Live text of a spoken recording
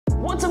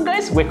What's up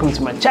guys, welcome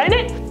to my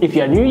channel. If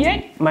you are new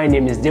here, my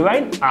name is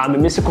Divine. I'm a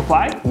musical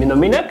choir,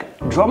 minominak,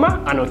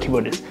 drummer and a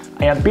keyboardist.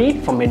 I have been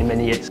for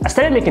many years. I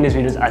started making these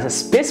videos as a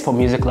space for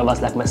music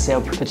lovers like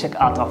myself to check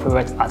out our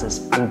favorite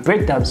artists and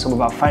break down some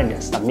of our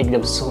findings that make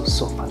them so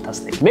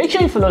fantastic. Make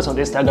sure you follow us on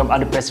Instagram at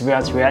the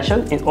Perseverance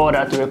Reaction in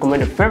order to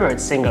recommend your favorite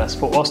singers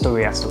for us to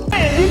react to.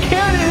 Hey, you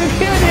killed it, you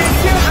killed it,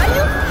 you killed it. Are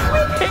you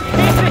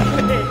freaking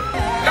kidding me?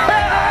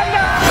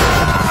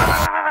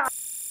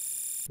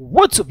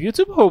 What's up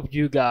YouTube? Hope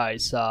you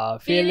guys are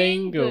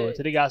feeling good.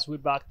 Today guys, we're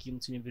back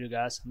into a new video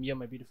guys. I'm here,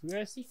 my beautiful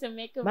guys.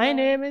 My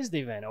name is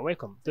Divine.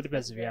 Welcome to the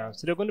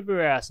Perseverance. Today we're going to be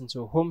reacting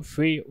to Home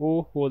Free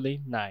Oh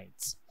Holy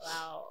Night.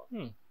 Wow.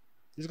 This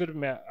is going to be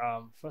my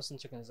first time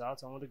checking this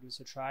out. I want to give this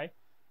a try.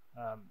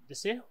 They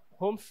say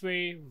Home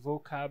Free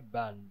Vocal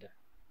Band.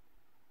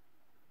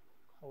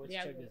 Let's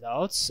check this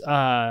out.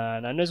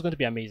 And I know it's going to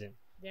be amazing.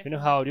 Definitely. You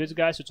know how these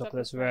guys who talk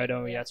less where I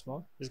don't react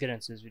more. Let's get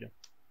into this video.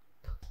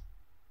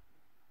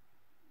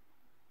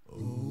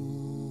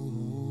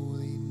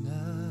 Holy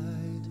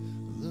night,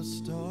 the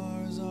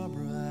stars are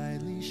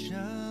brightly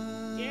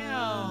shining.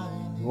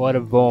 What a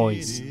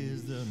voice. It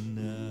is the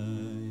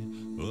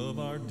night of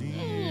our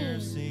dear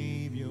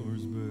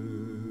Savior's birth.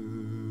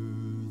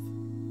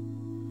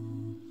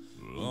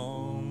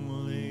 Long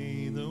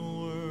lay the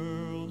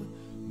world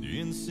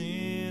in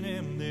sin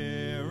and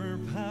error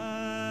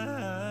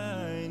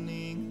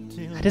pining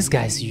till This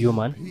guy's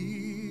human.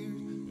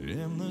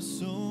 and the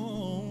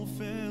soul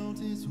felt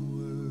its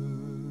worth.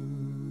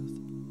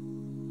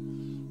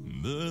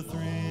 The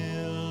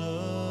thrill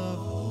of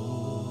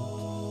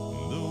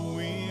hope, the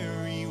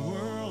weary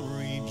world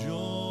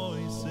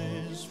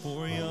rejoices,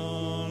 for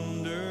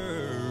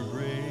yonder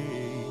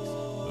breaks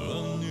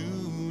a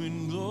new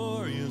and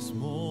glorious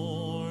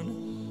morn.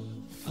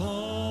 Fall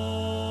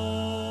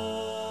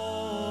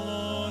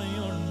on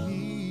your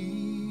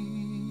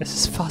knees. This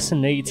is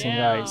fascinating,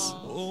 guys.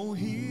 Oh,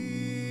 hear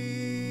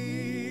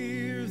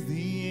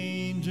the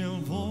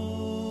angel voices.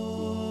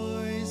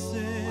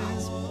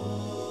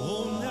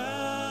 Oh,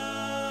 night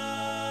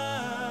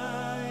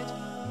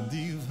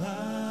divine.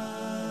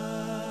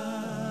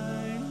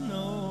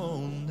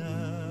 Oh,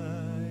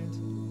 night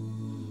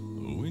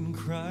when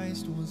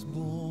Christ was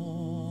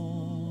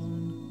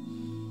born.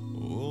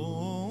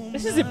 Oh,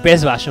 This is the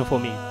best version for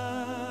me.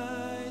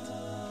 night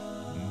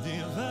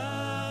divine.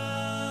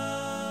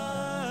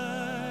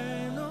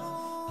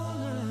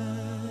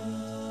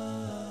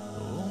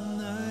 Oh,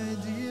 night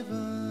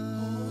divine.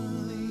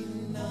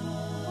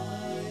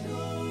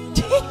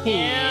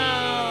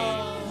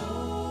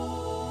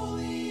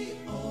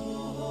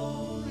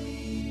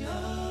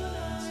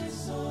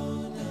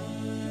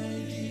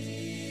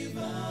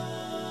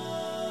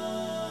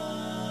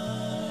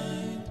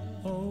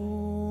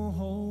 Oh,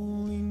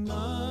 holy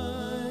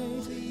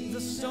night,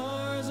 the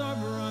stars are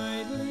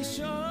brightly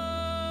shining.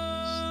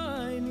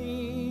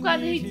 Got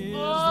his It is the voice.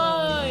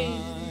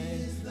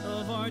 night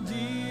of our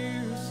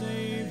dear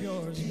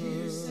Savior's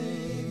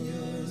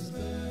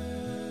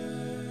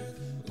birth.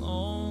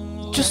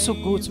 Long Just so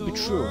lay good to be the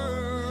true.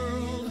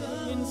 world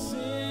in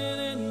sin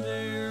and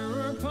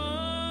error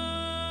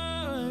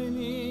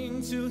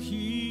pining till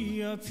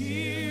he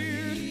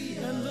appeared,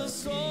 and the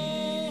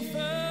soul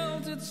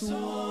felt its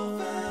worth.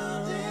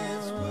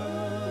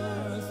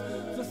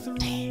 The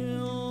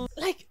thrill.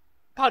 Like,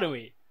 by the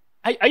way,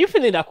 are you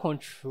feeling that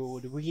control?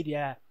 The way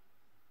they're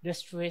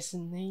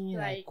stressing me,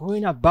 like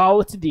going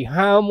about the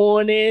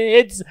harmony.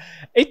 It's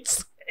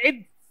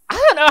I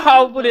don't know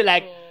how to put it,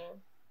 like,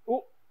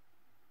 oh,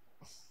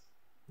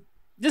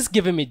 just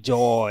giving me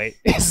joy.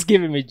 It's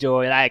giving me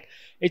joy. Like,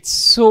 it's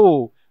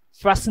so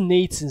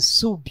fascinating,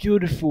 so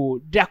beautiful.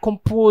 Their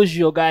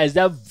composure, guys,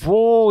 their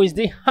voice,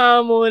 the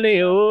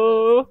harmony.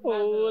 Oh,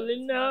 holy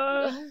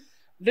no.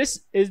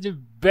 This is the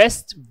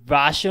best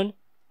version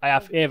I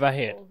have ever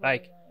heard.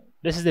 Like,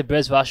 this is the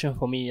best version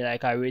for me.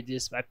 Like, I read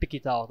this, I pick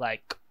it out.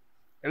 Like,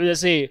 I would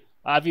say,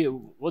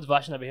 what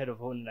version have you heard of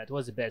Holy Night?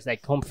 What's the best?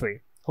 Like,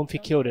 Humphrey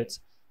killed it.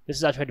 This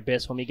is actually the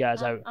best for me,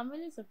 guys. I'm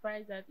really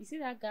surprised that you see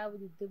that guy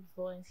with the deep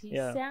voice. He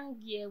sang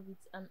here with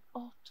an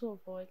alto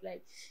voice.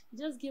 Like, he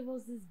just gave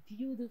us this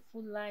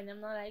beautiful line.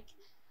 I'm not like,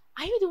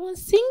 are you the one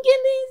singing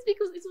this?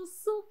 Because it was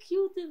so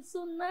cute and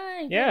so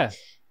nice. Yeah.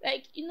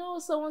 Like, you know,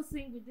 someone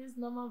sing with this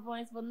normal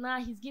voice, but now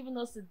he's giving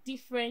us a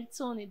different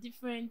tone, a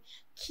different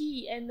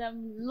key, and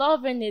I'm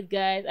loving it,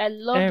 guys. I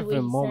love the way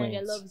he sang.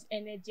 I love his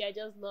energy. I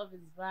just love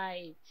his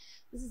vibe.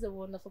 This is a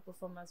wonderful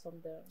performance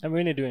from them. I'm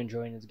really do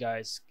enjoying it,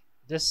 guys.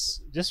 This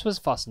was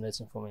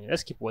fascinating for me.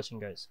 Let's keep watching,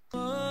 guys.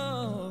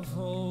 Of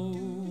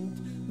hope,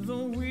 the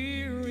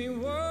weary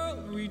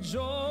world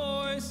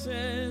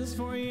rejoices,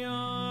 for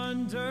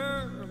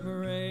yonder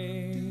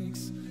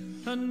breaks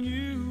a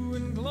new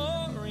and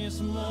glorious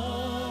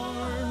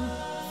morn.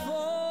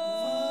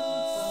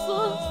 So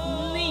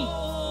neat.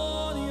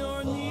 On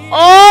your knees.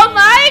 Oh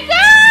my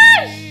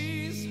gosh!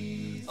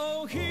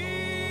 Oh,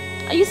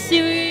 hear Are you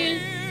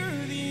serious?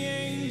 the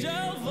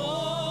angel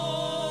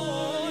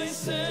voices.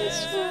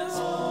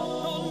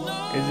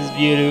 This is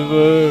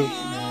beautiful.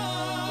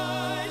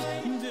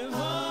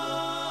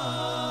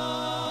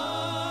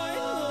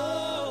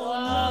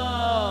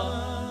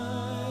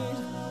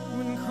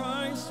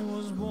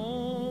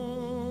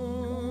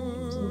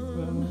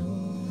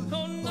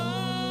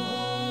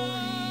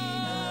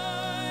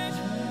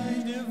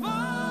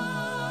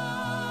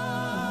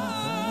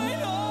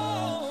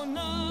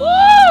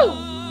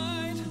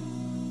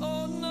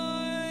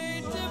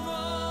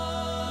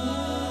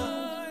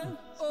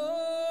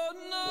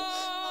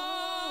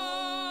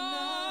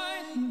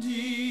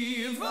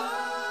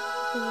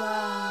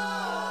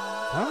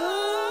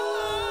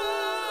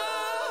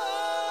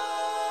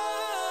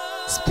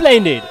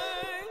 Splendid.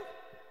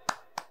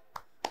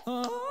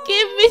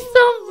 Give me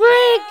some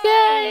break,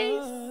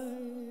 guys.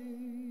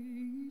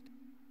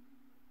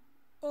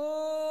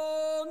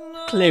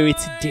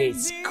 Clarity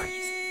days crazy.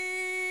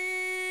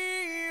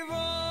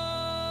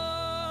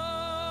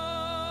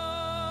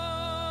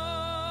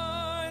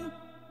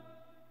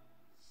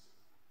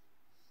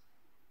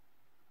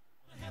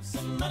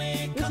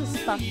 This is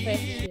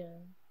perfection.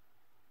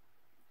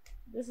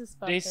 This is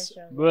This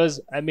perfection. was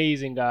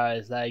amazing,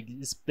 guys. Like,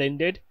 it's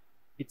splendid.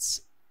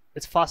 It's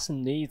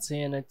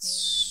fascinating. It's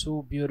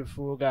so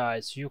beautiful,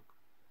 guys. You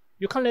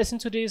can listen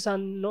to this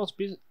and not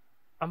be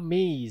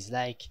amazed.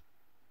 Like,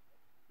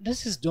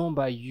 this is done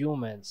by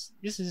humans.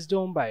 This is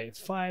done by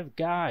 5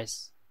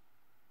 guys.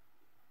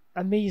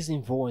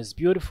 Amazing voice,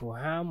 beautiful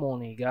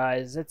harmony,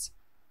 guys. It's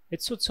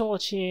so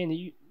touching.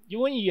 You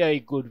when you hear a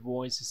good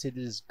voice, you say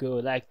this is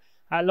good. Like,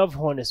 I love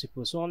honest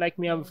people. So unlike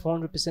me, I'm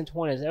 100%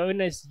 honest. And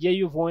when I hear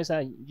your voice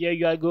and hear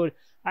you are good,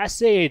 I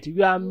say it.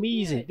 You are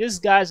amazing. These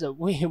guys are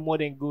way more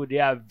than good. They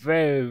are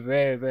very,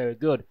 very, very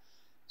good.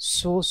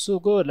 So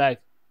good.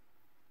 Like,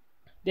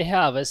 they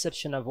have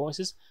exceptional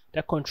voices.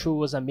 Their control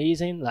was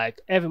amazing.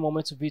 Like, every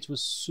moment of it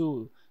was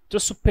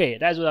just super.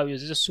 That's what I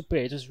was. Just super.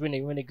 It was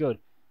really, really good.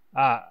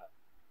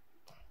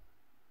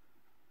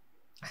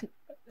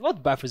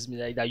 What baffles me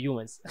like that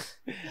humans.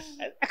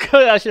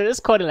 I should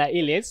just call them like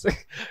aliens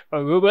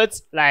or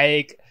robots,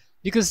 like,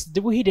 because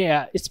the way they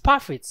are, it's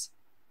perfect.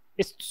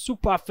 It's too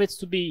perfect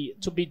to be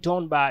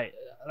done by,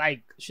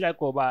 like, should I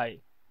go by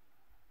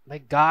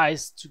like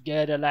guys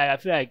together? Like, I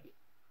feel like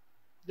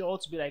they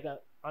ought to be like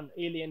an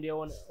alien there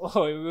or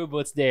a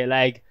robot there.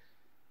 Like,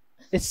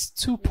 it's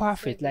too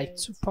perfect, like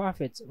too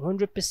perfect.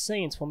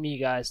 100% for me,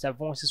 guys. Their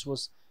voices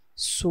was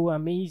so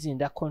amazing.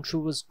 That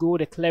control was good.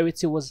 The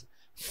clarity was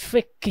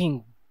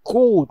freaking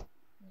gold.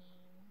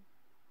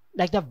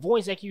 Like, that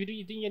voice, like you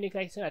didn't any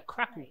like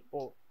cracking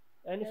or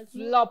any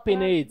flop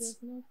in it. There's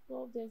no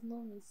flop, there's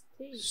no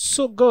mistake.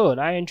 So good.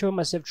 I enjoyed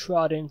myself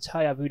throughout the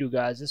entire video,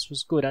 guys. This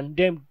was good. And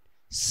them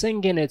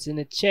singing it in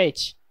the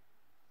church.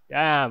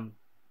 Damn.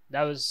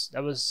 That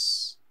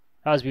was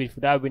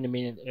beautiful. That really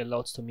meant a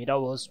lot to me. That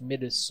was made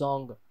the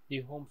song,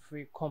 the home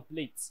free,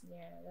 complete.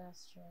 Yeah,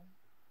 that's true.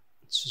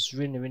 It's just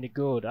really, really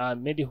good.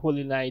 Made the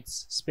Holy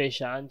Nights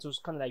special, and it was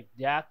kind of like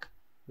dark,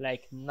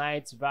 like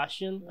night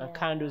version, and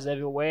candles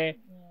everywhere.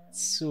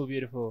 So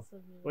beautiful.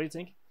 What do you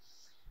think?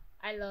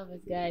 I love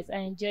it, guys. I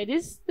enjoy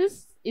this.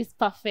 This is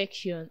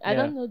perfection. I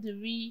don't know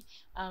the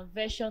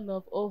version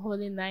of Oh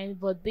Holy Night,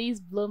 but these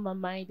blow my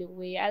mind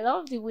away. I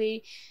love the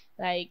way,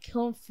 like,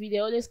 Home Free, they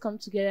always come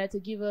together to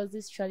give us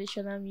this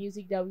traditional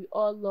music that we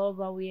all love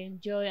and we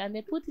enjoy, and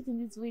they put it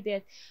in this way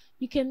that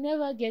you can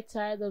never get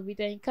tired of it,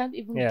 and you can't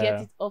even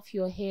get it off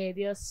your head.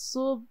 They are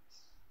so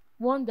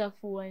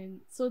wonderful and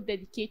so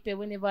dedicated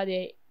whenever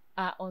they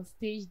are on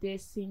stage, they're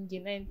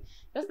singing. And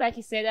just like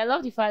he said, I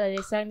love the fact that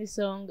they sang the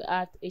song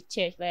at a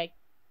church. Like,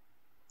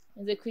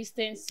 it's a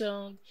Christian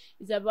song.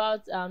 It's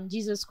about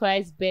Jesus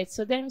Christ's birth.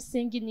 So them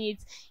singing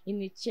it in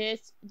the church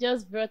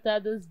just brought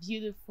out this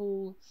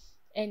beautiful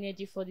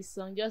energy for the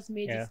song. Just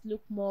made it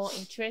look more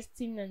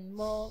interesting and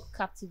more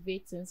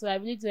captivating. So I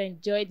really do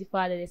enjoy the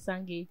fact that they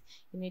sang it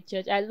in the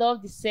church. I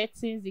love the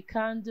settings, the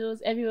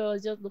candles. Everywhere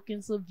was just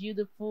looking so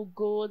beautiful,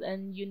 gold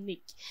and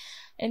unique.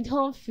 And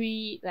Home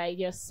Free, like,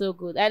 they're so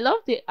good. I love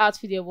the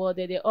outfit they wore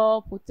that they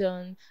all put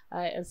on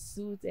a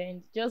suit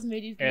and just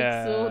made it look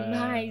so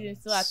nice and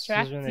so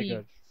attractive.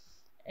 Really,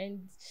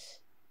 and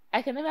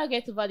I can never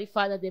get over the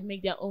fact that they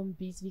make their own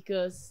beats,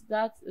 because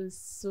that is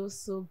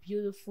so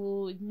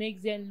beautiful. It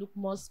makes them look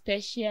more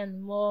special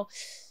and more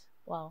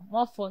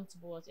fun to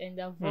watch. And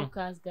their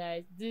vocals,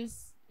 guys,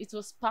 it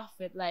was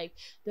perfect. Like,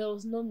 there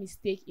was no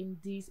mistake in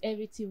this.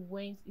 Everything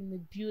went in a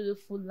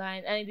beautiful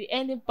line. And in the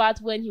ending part,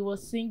 when he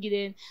was singing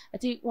it, I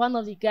think one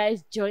of the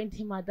guys joined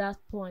him at that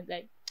point.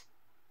 Like,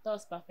 that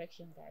was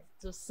perfection, guys.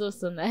 It was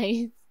so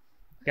nice.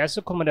 Guys,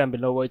 so comment down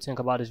below what you think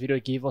about this video.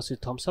 Give us a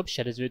thumbs up,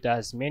 share this video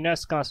as many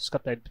as can,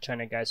 subscribe to the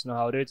channel, guys. Know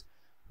how to do it.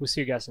 We'll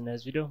see you guys in the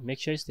next video. Make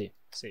sure you stay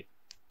safe.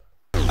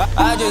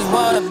 I just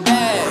want a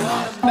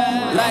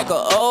bag, like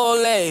an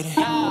old lady.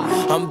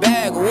 I'm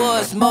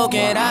backwoods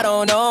smoking, I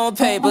don't own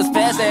papers,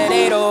 pass that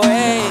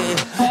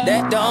 808.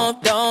 That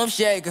don't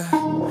shake her.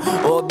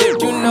 Oh,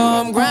 bitch, you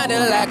know I'm grinding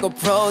like a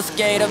pro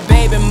skater.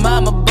 Baby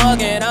mama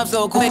bugging, I'm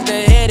so quick to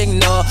hit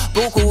ignore.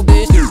 Buku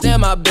bitches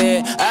in my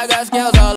bed, I got scales all